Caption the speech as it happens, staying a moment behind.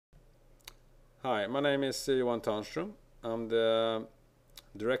Hi, my name is Johan Tärnström. I'm the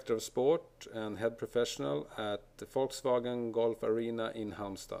Director of Sport and Head Professional at the Volkswagen Golf Arena in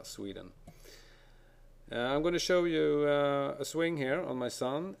Halmstad, Sweden. I'm going to show you a swing here on my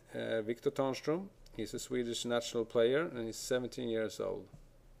son, Victor Tärnström. He's a Swedish national player and he's 17 years old.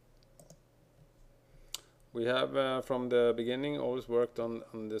 We have from the beginning always worked on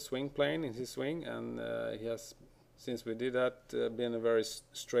the swing plane in his swing, and he has, since we did that, been a very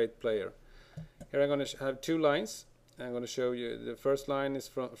straight player. Here I'm going to have two lines. I'm going to show you. The first line is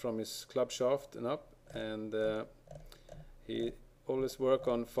from his club shaft and up, and he always work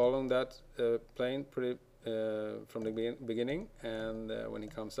on following that plane pretty from the beginning, and when he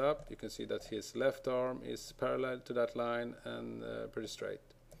comes up you can see that his left arm is parallel to that line and pretty straight.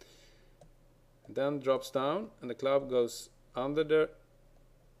 Then drops down and the club goes under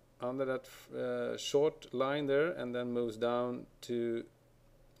that short line there, and then moves down to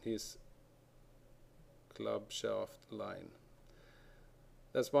his club shaft line.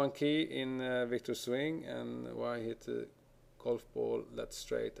 That's one key in Victor's swing and why he hit the golf ball that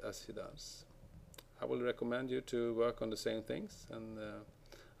straight as he does. I will recommend you to work on the same things, and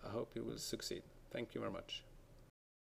I hope you will succeed. Thank you very much.